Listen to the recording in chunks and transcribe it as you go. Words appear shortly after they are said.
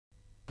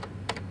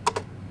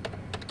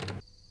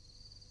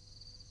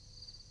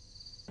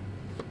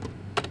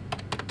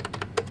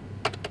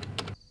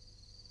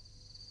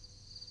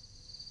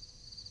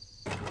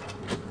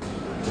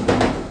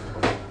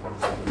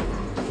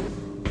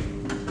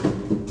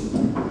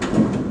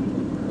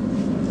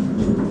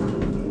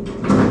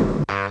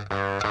My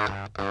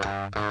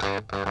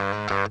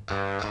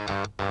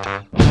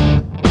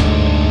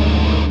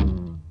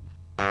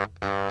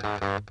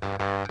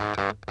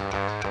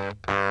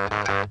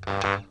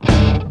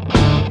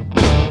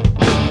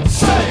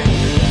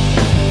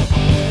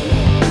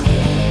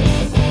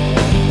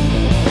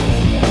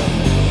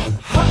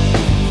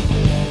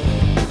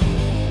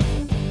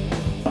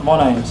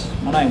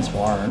name's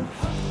Warren,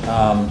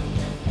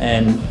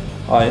 and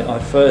I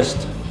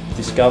first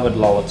discovered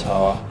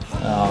Lalotoa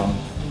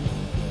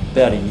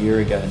about a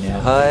year ago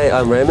now. Hi,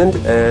 I'm Raymond,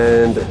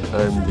 and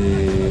I'm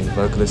the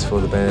vocalist for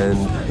the band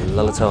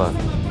Lalotoa.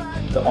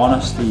 The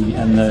honesty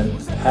and the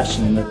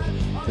passion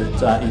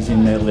that is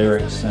in their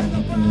lyrics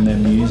and in their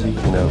music.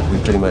 You know, we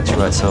pretty much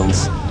write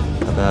songs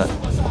about,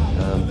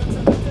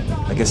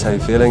 I guess, how you're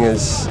feeling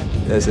as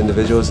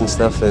individuals and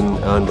stuff, and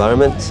our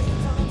environment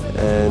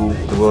and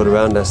the world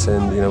around us,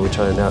 and we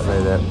try and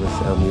outlay that with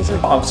our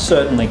music. I've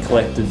certainly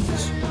collected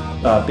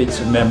bits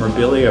of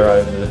memorabilia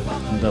over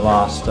the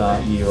last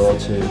year or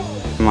two.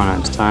 My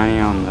name's Tony,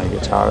 I'm the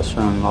guitarist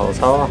from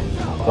Lalotoa.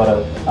 I've got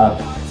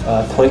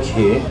a click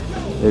here.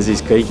 There's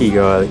this geeky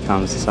guy that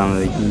comes to some of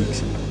the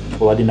gigs.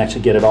 Well, I didn't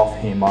actually get it off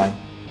him, I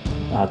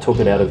took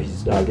it out of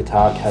his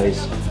guitar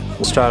case.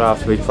 Straight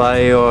after we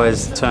play, you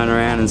always turn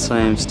around and see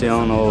him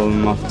stealing all of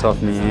them off the top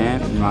of my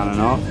amp and running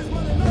off.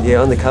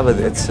 Yeah, on the cover,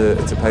 it's a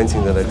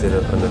painting that I did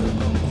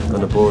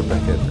on a board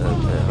back at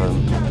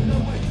home.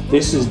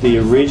 This is the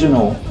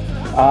original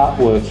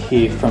artwork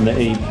here from the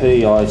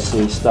EP, I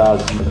See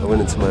Stars. I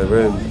went into my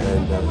room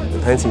and the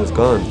painting was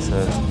gone, so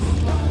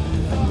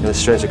it was a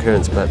strange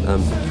occurrence, but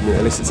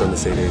at least it's on the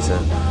CD, so I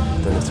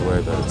don't have to worry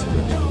about it too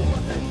much.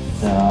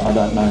 I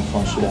don't know if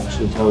I should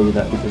actually tell you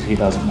that, because he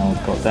doesn't know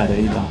I've got that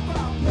either.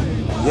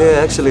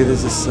 Yeah, actually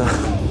there's this...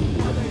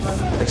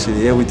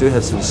 yeah, we do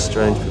have some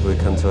strange people who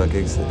come to our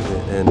gigs,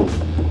 and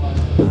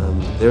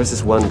there is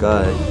this one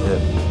guy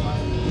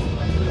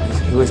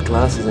he wears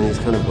glasses and he's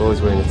kind of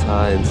always wearing a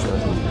tie and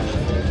stuff,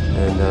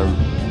 and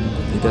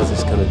he does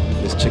this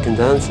chicken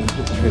dance.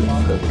 It's really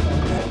fun.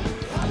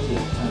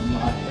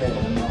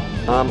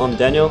 I'm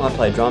Daniel, I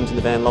play drums in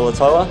the band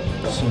Lalotoa.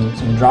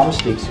 Some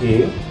drumsticks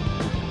here,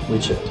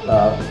 which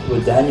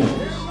were Daniel's.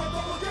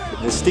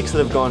 The sticks that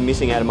have gone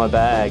missing out of my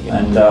bag.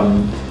 And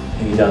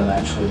he doesn't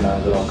actually know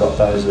that I've got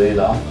those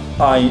either.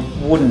 I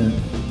wouldn't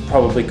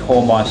probably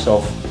call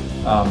myself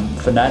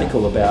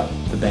fanatical about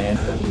the band.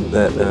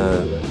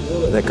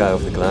 That guy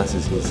with the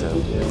glasses, he's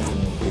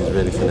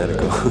really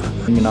fanatical.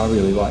 I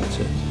really like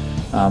to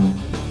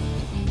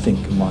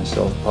think of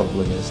myself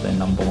probably as their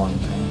 #1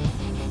 fan.